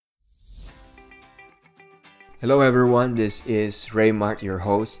Hello everyone, this is Raymart, your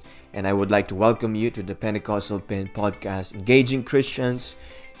host, and I would like to welcome you to the Pentecostal Pin podcast, engaging Christians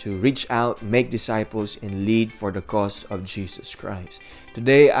to reach out, make disciples, and lead for the cause of Jesus Christ.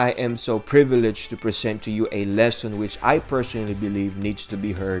 Today, I am so privileged to present to you a lesson which I personally believe needs to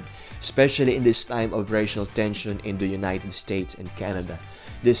be heard, especially in this time of racial tension in the United States and Canada.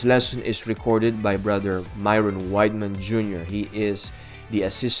 This lesson is recorded by Brother Myron Wideman Jr. He is the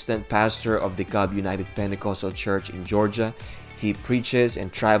assistant pastor of Dekalb United Pentecostal Church in Georgia. He preaches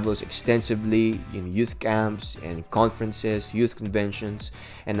and travels extensively in youth camps and conferences, youth conventions,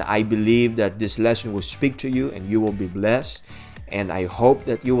 and I believe that this lesson will speak to you and you will be blessed, and I hope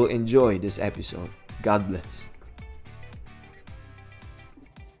that you will enjoy this episode. God bless.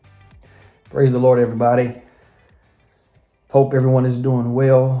 Praise the Lord, everybody. Hope everyone is doing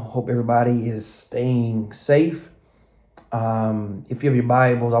well. Hope everybody is staying safe. If you have your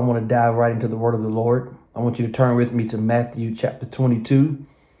Bibles, I want to dive right into the word of the Lord. I want you to turn with me to Matthew chapter 22.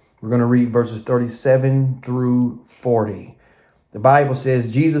 We're going to read verses 37 through 40. The Bible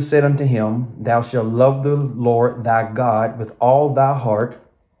says, Jesus said unto him, Thou shalt love the Lord thy God with all thy heart,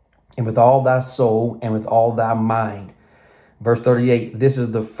 and with all thy soul, and with all thy mind. Verse 38, This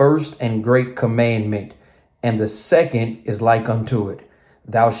is the first and great commandment, and the second is like unto it.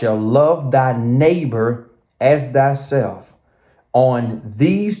 Thou shalt love thy neighbor as thyself. On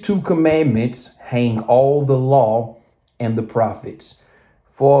these two commandments hang all the law and the prophets.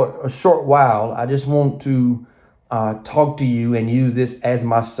 For a short while, I just want to talk to you and use this as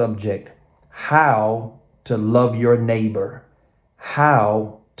my subject. How to love your neighbor.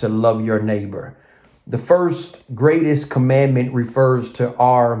 How to love your neighbor. The first greatest commandment refers to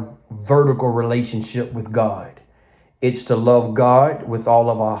our vertical relationship with God. It's to love God with all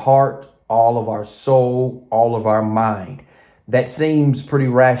of our heart, all of our soul, all of our mind. That seems pretty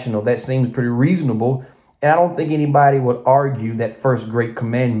rational. That seems pretty reasonable. And I don't think anybody would argue that first great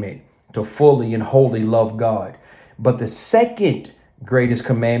commandment, to fully and wholly love God. But the second greatest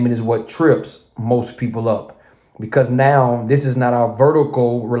commandment is what trips most people up. Because now this is not our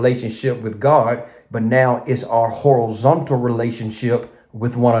vertical relationship with God, but now it's our horizontal relationship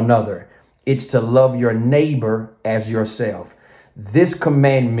with one another. It's to love your neighbor as yourself. This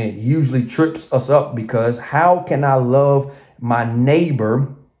commandment usually trips us up because how can I love my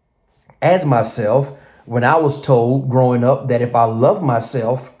neighbor as myself when I was told growing up that if I love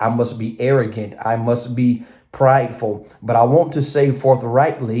myself, I must be arrogant, I must be prideful. But I want to say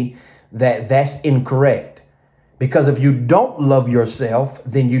forthrightly that that's incorrect. Because if you don't love yourself,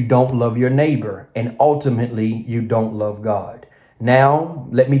 then you don't love your neighbor, and ultimately you don't love God. Now,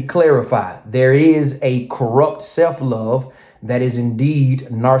 let me clarify. There is a corrupt self-love that is indeed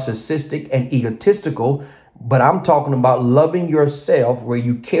narcissistic and egotistical, but I'm talking about loving yourself where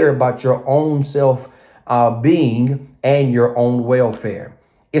you care about your own being and your own welfare.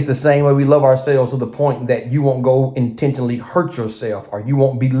 It's the same way we love ourselves to the point that you won't go intentionally hurt yourself or you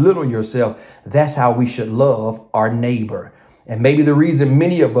won't belittle yourself. That's how we should love our neighbor. And maybe the reason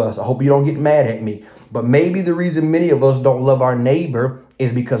many of us, I hope you don't get mad at me, but maybe the reason many of us don't love our neighbor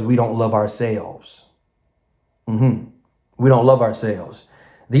is because we don't love ourselves. We don't love ourselves.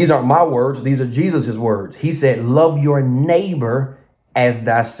 These aren't my words. These are Jesus's words. He said, love your neighbor as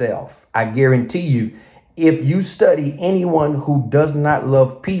thyself. I guarantee you, if you study anyone who does not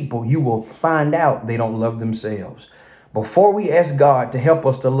love people, you will find out they don't love themselves. Before we ask God to help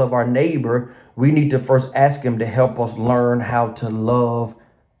us to love our neighbor, we need to first ask him to help us learn how to love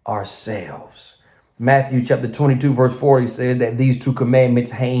ourselves. Matthew chapter 22, verse 40 says that these two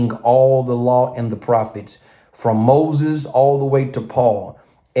commandments hang all the law and the prophets, from Moses all the way to Paul.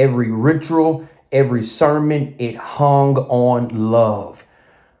 Every ritual, every sermon, it hung on love.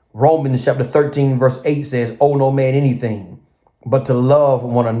 Romans chapter 13, verse 8 says, Owe no man anything but to love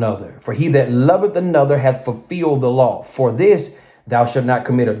one another. For he that loveth another hath fulfilled the law. For this, thou shalt not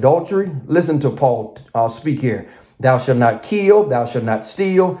commit adultery. Listen to Paul speak here. Thou shalt not kill, thou shalt not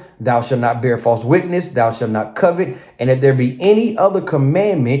steal, thou shalt not bear false witness, thou shalt not covet. And if there be any other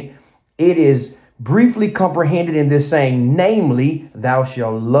commandment, it is briefly comprehended in this saying, namely, thou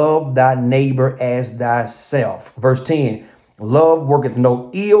shalt love thy neighbor as thyself. Verse 10, love worketh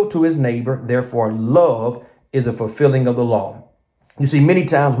no ill to his neighbor, therefore love is the fulfilling of the law. You see, many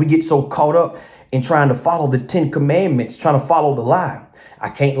times we get so caught up in trying to follow the 10 commandments, trying to follow the lie. I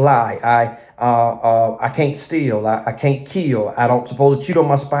can't lie. I can't steal. I can't kill. I don't supposed to cheat on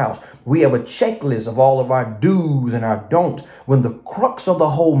my spouse. We have a checklist of all of our do's and our don'ts, when the crux of the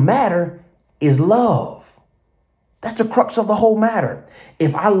whole matter is love. That's the crux of the whole matter.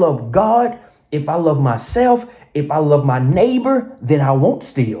 If I love God, if I love myself, if I love my neighbor, then I won't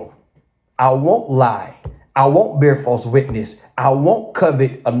steal. I won't lie. I won't bear false witness. I won't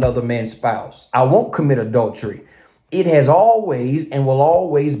covet another man's spouse. I won't commit adultery. It has always and will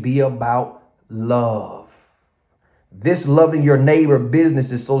always be about love. This loving your neighbor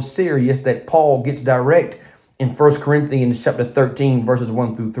business is so serious that Paul gets direct in 1 Corinthians chapter 13, verses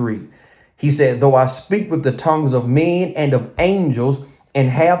 1 through 3. He said, though I speak with the tongues of men and of angels and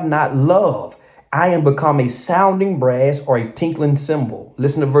have not love, I am become a sounding brass or a tinkling cymbal.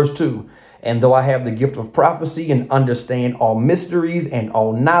 Listen to verse 2. And though I have the gift of prophecy and understand all mysteries and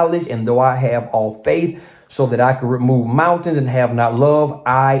all knowledge, and though I have all faith so that I can remove mountains and have not love,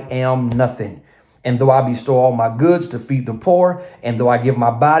 I am nothing. And though I bestow all my goods to feed the poor, and though I give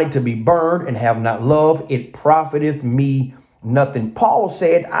my body to be burned and have not love, it profiteth me nothing. Paul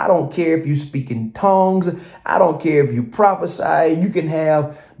said, I don't care if you speak in tongues. I don't care if you prophesy. You can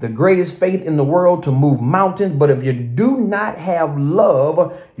have the greatest faith in the world to move mountains. But if you do not have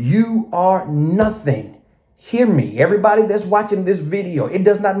love, you are nothing. Hear me, everybody that's watching this video. It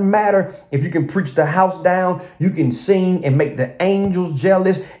does not matter if you can preach the house down, you can sing and make the angels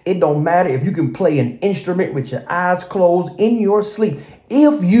jealous. It don't matter if you can play an instrument with your eyes closed in your sleep.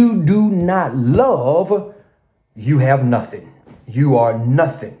 If you do not love, you have nothing. You are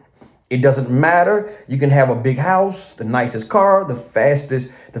nothing. It doesn't matter. You can have a big house, the nicest car, the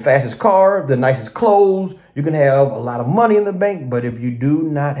fastest car, the nicest clothes. You can have a lot of money in the bank, but if you do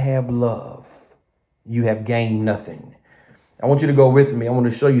not have love, you have gained nothing. I want you to go with me. I want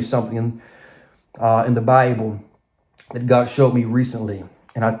to show you something in the Bible that God showed me recently.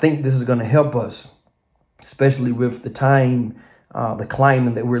 And I think this is going to help us, especially with the time, the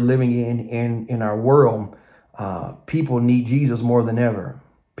climate that we're living in our world. People need Jesus more than ever.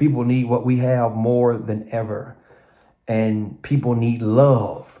 People need what we have more than ever. And people need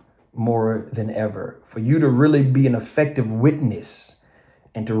love more than ever. For you to really be an effective witness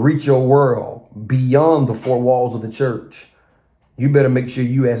and to reach your world beyond the four walls of the church, you better make sure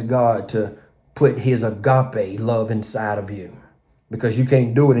you ask God to put his agape love inside of you, because you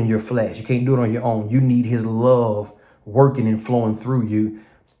can't do it in your flesh. You can't do it on your own. You need his love working and flowing through you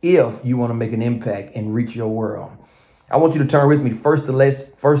if you want to make an impact and reach your world. I want you to turn with me to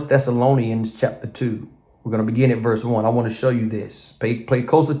 1 Thessalonians chapter 2. We're going to begin at verse 1. I want to show you this. Pay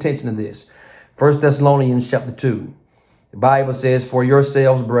close attention to this. 1 Thessalonians chapter 2. The Bible says, for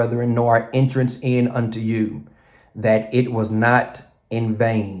yourselves, brethren, know our entrance in unto you, that it was not in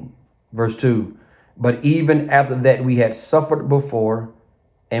vain. Verse 2. But even after that we had suffered before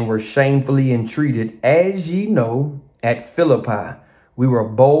and were shamefully entreated, as ye know, at Philippi, we were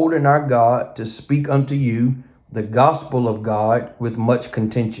bold in our God to speak unto you the gospel of God with much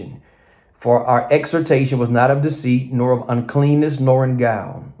contention. For our exhortation was not of deceit, nor of uncleanness, nor in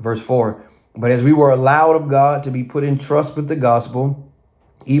guile. Verse 4. But as we were allowed of God to be put in trust with the gospel,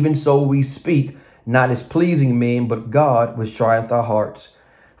 even so we speak, not as pleasing men, but God which trieth our hearts.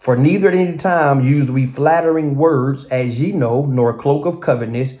 For neither at any time used we flattering words, as ye know, nor a cloak of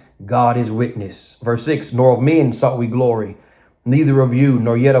covetousness. God is witness. Verse 6. Nor of men sought we glory, neither of you,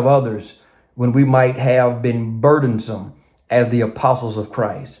 nor yet of others, when we might have been burdensome, as the apostles of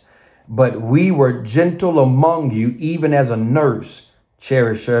Christ. But we were gentle among you, even as a nurse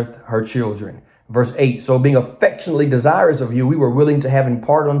cherisheth her children. Verse 8. So being affectionately desirous of you, we were willing to have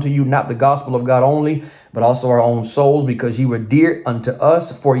impart unto you not the gospel of God only, but also our own souls, because ye were dear unto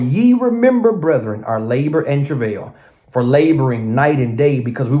us. For ye remember, brethren, our labor and travail, for laboring night and day,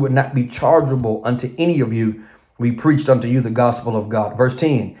 because we would not be chargeable unto any of you. We preached unto you the gospel of God. Verse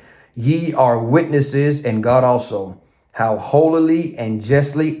 10. Ye are witnesses, and God also, how holily and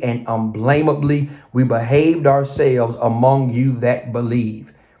justly and unblameably we behaved ourselves among you that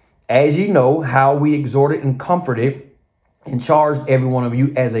believe. As ye know, how we exhorted and comforted and charged every one of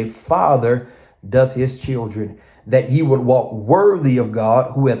you as a father doth his children, that ye would walk worthy of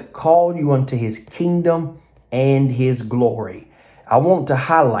God, who hath called you unto his kingdom and his glory. I want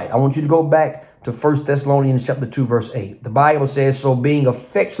you to go back to 1 Thessalonians chapter 2, verse 8. The Bible says, so being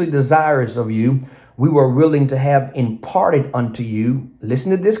affectionately desirous of you, we were willing to have imparted unto you,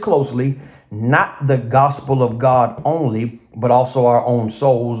 listen to this closely, not the gospel of God only, but also our own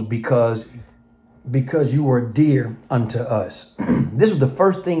souls, because you were dear unto us. This was the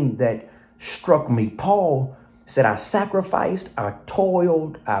first thing that struck me. Paul said, I sacrificed, I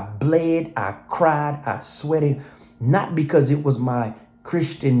toiled, I bled, I cried, I sweated, not because it was my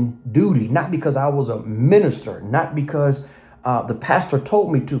Christian duty, not because I was a minister, not because the pastor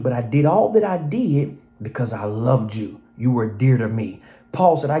told me to, but I did all that I did because I loved you. You were dear to me.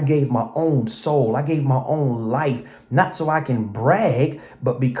 Paul said, I gave my own soul. I gave my own life, not so I can brag,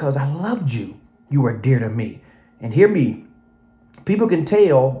 but because I loved you. You were dear to me. And hear me. People can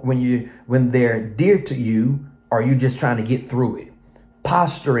tell when they're dear to you, or you just trying to get through it.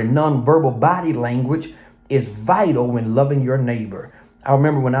 Posture and nonverbal body language is vital when loving your neighbor. I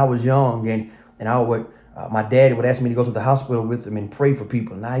remember when I was young and I would, my dad would ask me to go to the hospital with him and pray for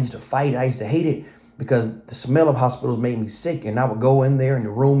people. And I used to fight. I used to hate it because the smell of hospitals made me sick. And I would go in there in the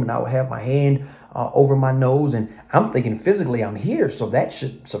room and I would have my hand over my nose. And I'm thinking physically I'm here, so that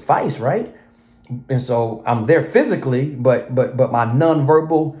should suffice, right? And so I'm there physically, but my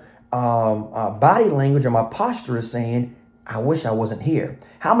nonverbal body language or my posture is saying, I wish I wasn't here.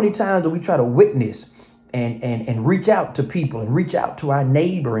 How many times do we try to witness and reach out to people and reach out to our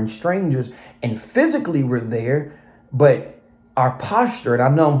neighbor and strangers, and physically we're there, but our posture and our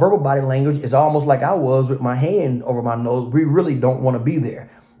nonverbal body language is almost like I was with my hand over my nose. We really don't want to be there,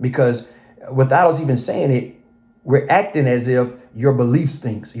 because without us even saying it, we're acting as if your belief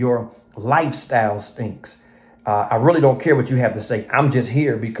stinks, your lifestyle stinks. I really don't care what you have to say. I'm just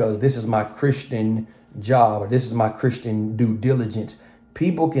here because this is my Christian job, or this is my Christian due diligence.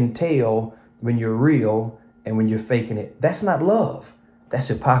 People can tell when you're real and when you're faking it. That's not love. That's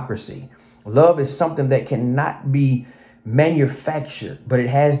hypocrisy. Love is something that cannot be manufactured, but it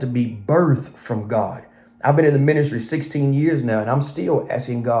has to be birthed from God. I've been in the ministry 16 years now, and I'm still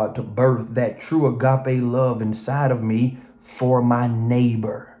asking God to birth that true agape love inside of me for my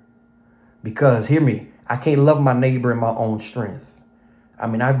neighbor. Because, hear me, I can't love my neighbor in my own strength. I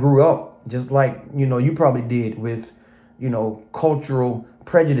mean, I grew up just like, you probably did, with, cultural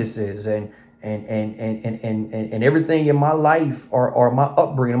prejudices and everything in my life or my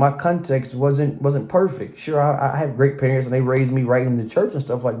upbringing, my context wasn't perfect. Sure, I have great parents and they raised me right in the church and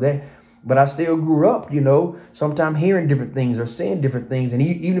stuff like that. But I still grew up, sometimes hearing different things or saying different things. And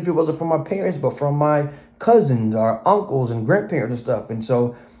even if it wasn't from my parents, but from my cousins or uncles and grandparents and stuff. And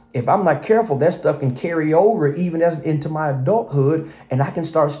so if I'm not careful, that stuff can carry over even as into my adulthood, and I can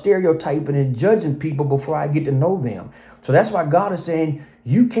start stereotyping and judging people before I get to know them. So that's why God is saying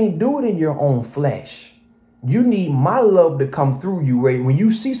you can't do it in your own flesh. You need my love to come through you. When you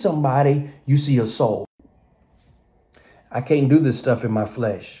see somebody, you see a soul. I can't do this stuff in my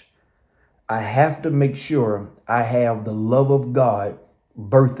flesh. I have to make sure I have the love of God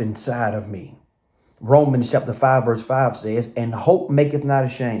birthed inside of me. Romans chapter 5, verse 5 says, and hope maketh not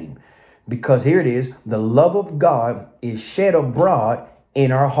ashamed, because here it is, the love of God is shed abroad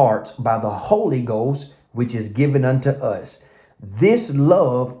in our hearts by the Holy Ghost, which is given unto us. This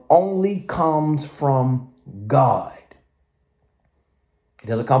love only comes from God. It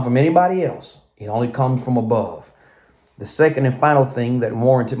doesn't come from anybody else. It only comes from above. The second and final thing that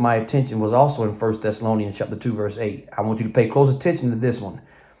warranted my attention was also in 1 Thessalonians chapter 2, verse 8. I want you to pay close attention to this one.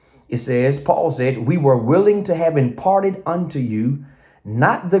 It says, Paul said, we were willing to have imparted unto you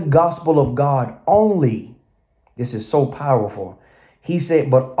not the gospel of God only. This is so powerful. He said,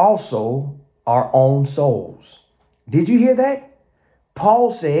 but also our own souls. Did you hear that?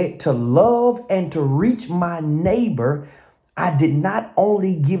 Paul said, to love and to reach my neighbor, I did not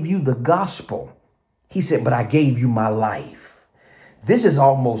only give you the gospel. He said, but I gave you my life. This is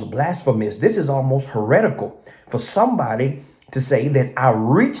almost blasphemous. This is almost heretical for somebody to say that I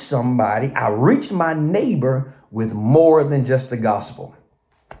reached my neighbor with more than just the gospel.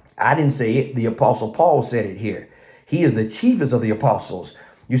 I didn't say it. The apostle Paul said it here. He is the chiefest of the apostles.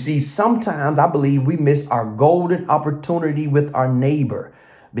 You see, sometimes I believe we miss our golden opportunity with our neighbor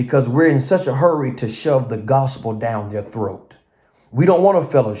because we're in such a hurry to shove the gospel down their throat. We don't want a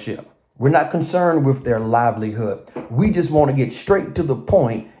fellowship. We're not concerned with their livelihood. We just want to get straight to the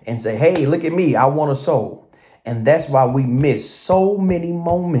point and say, hey, look at me. I want a soul. And that's why we miss so many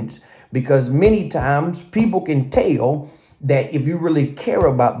moments, because many times people can tell that if you really care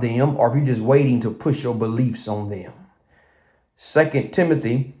about them or if you're just waiting to push your beliefs on them. 2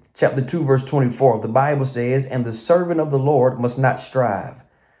 Timothy chapter 2, verse 24, the Bible says, and the servant of the Lord must not strive,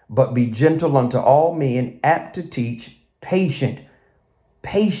 but be gentle unto all men, apt to teach, patient.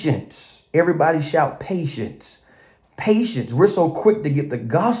 Patience. Everybody shout patience. Patience. We're so quick to get the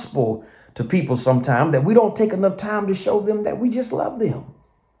gospel to people sometimes that we don't take enough time to show them that we just love them.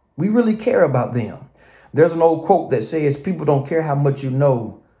 We really care about them. There's an old quote that says, people don't care how much you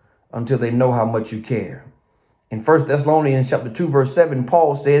know until they know how much you care. In 1 Thessalonians chapter 2, verse 7,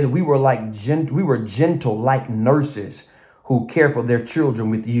 Paul says, we were gentle like nurses who care for their children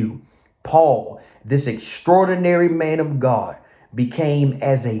with you. Paul, this extraordinary man of God, became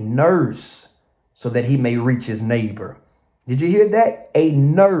as a nurse so that he may reach his neighbor. Did you hear that? A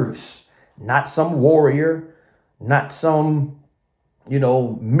nurse, not some warrior, not some,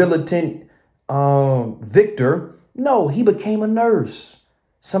 militant victor. No, he became a nurse,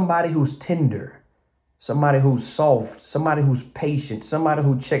 somebody who's tender, somebody who's soft, somebody who's patient, somebody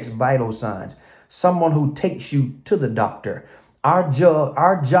who checks vital signs, someone who takes you to the doctor. Our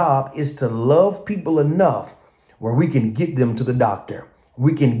job is to love people enough where we can get them to the doctor.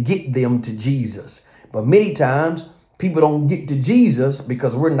 We can get them to Jesus. But many times people don't get to Jesus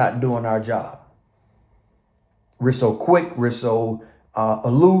because we're not doing our job. We're so quick. We're so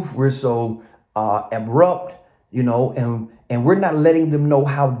aloof. We're so abrupt, and we're not letting them know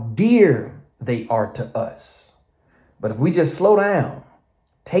how dear they are to us. But if we just slow down,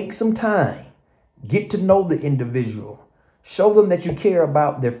 take some time, get to know the individual, show them that you care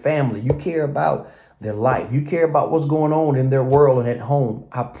about their family, you care about their life, you care about what's going on in their world and at home.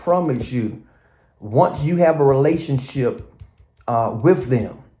 I promise you, once you have a relationship with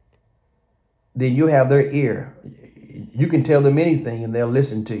them, then you have their ear. You can tell them anything and they'll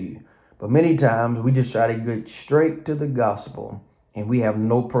listen to you. But many times we just try to get straight to the gospel and we have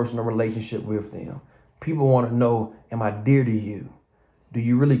no personal relationship with them. People want to know, am I dear to you? Do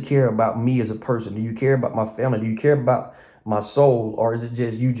you really care about me as a person? Do you care about my family? Do you care about my soul? Or is it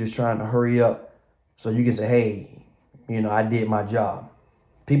just you just trying to hurry up so you can say, hey, I did my job?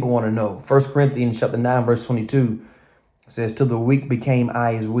 People want to know. 1 Corinthians chapter 9, verse 22 says, till the weak became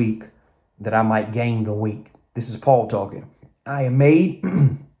I as weak, that I might gain the weak. This is Paul talking. I am made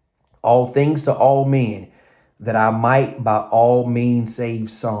all things to all men, that I might by all means save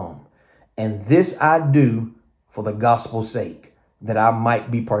some. And this I do for the gospel's sake, that I might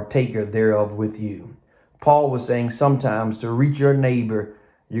be partaker thereof with you. Paul was saying sometimes to reach your neighbor,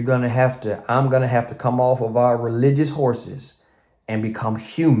 I'm going to have to come off of our religious horses and become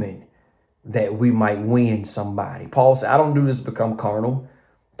human, that we might win somebody. Paul said, I don't do this to become carnal.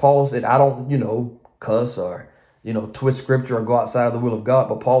 Paul said, I don't, cuss or, twist scripture or go outside of the will of God.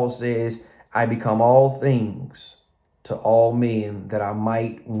 But Paul says, I become all things to all men, that I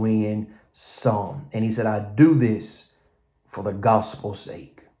might win some. And he said, I do this for the gospel's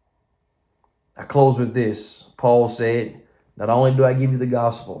sake. I close with this. Paul said, not only do I give you the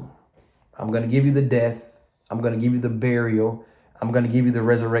gospel, I'm going to give you the death. I'm going to give you the burial. I'm going to give you the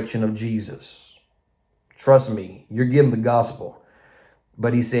resurrection of Jesus. Trust me, you're getting the gospel.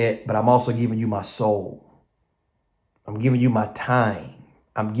 But he said, but I'm also giving you my soul. I'm giving you my time.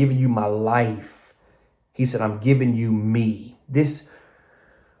 I'm giving you my life. He said, I'm giving you me. This,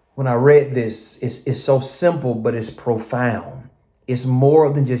 when I read this, it's so simple, but it's profound. It's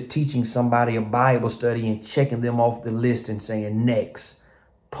more than just teaching somebody a Bible study and checking them off the list and saying next.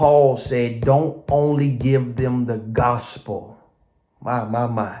 Paul said, don't only give them the gospel.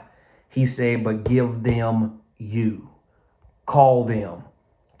 My. He said, but give them you. Call them.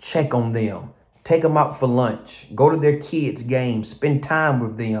 Check on them. Take them out for lunch. Go to their kids' games. Spend time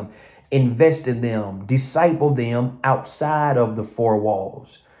with them. Invest in them. Disciple them outside of the four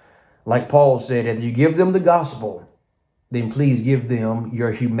walls. Like Paul said, if you give them the gospel, then please give them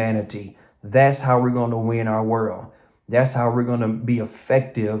your humanity. That's how we're going to win our world. That's how we're going to be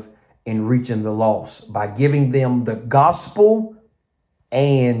effective in reaching the lost, by giving them the gospel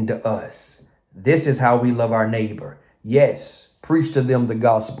and us. This is how we love our neighbor. Yes, preach to them the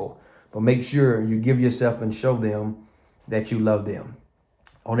gospel, but make sure you give yourself and show them that you love them.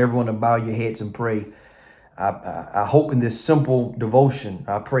 I want everyone to bow your heads and pray. I hope in this simple devotion,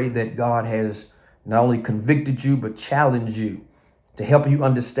 I pray that God has not only convicted you, but challenged you to help you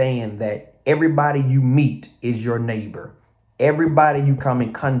understand that everybody you meet is your neighbor. Everybody you come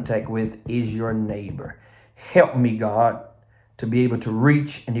in contact with is your neighbor. Help me, God, to be able to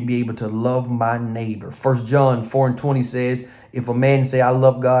reach and to be able to love my neighbor. 1 John 4:20 says, if a man say, I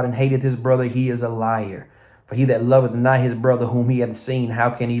love God, and hateth his brother, he is a liar. For he that loveth not his brother whom he hath seen, how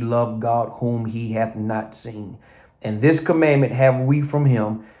can he love God whom he hath not seen? And this commandment have we from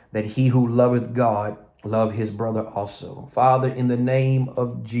him, that he who loveth God love his brother also. Father, in the name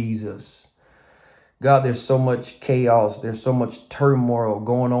of Jesus, God, there's so much chaos. There's so much turmoil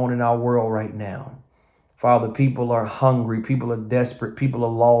going on in our world right now. Father, people are hungry. People are desperate. People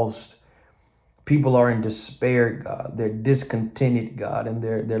are lost. People are in despair, God. They're discontented, God, and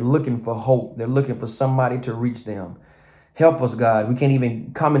they're looking for hope. They're looking for somebody to reach them. Help us, God. We can't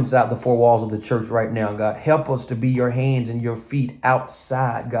even come inside the four walls of the church right now, God. Help us to be your hands and your feet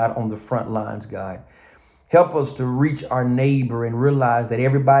outside, God, on the front lines, God. Help us to reach our neighbor and realize that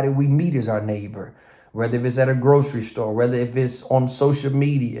everybody we meet is our neighbor. Whether if it's at a grocery store, whether if it's on social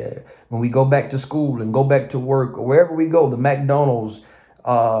media, when we go back to school and go back to work, or wherever we go, the McDonald's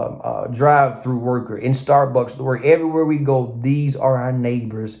drive-through worker, in Starbucks, the work, everywhere we go, these are our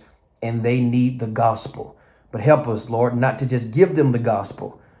neighbors and they need the gospel. But help us, Lord, not to just give them the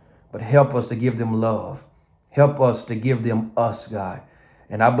gospel, but help us to give them love. Help us to give them us, God.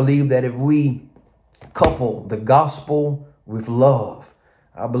 And I believe that if we couple the gospel with love,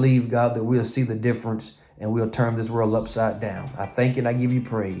 I believe, God, that we'll see the difference and we'll turn this world upside down. I thank you and I give you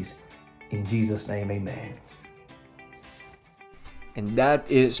praise. In Jesus' name, amen. And that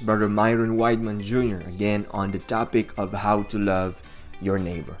is Brother Myron Wideman Jr. again on the topic of how to love your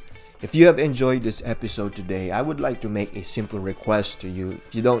neighbor. If you have enjoyed this episode today, I would like to make a simple request to you.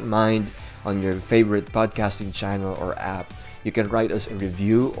 If you don't mind, on your favorite podcasting channel or app, you can write us a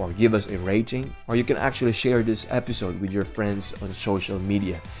review or give us a rating, or you can actually share this episode with your friends on social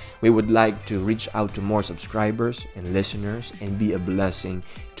media. We would like to reach out to more subscribers and listeners and be a blessing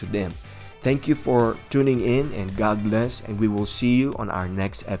to them. Thank you for tuning in, and God bless, and we will see you on our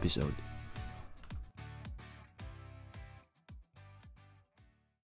next episode.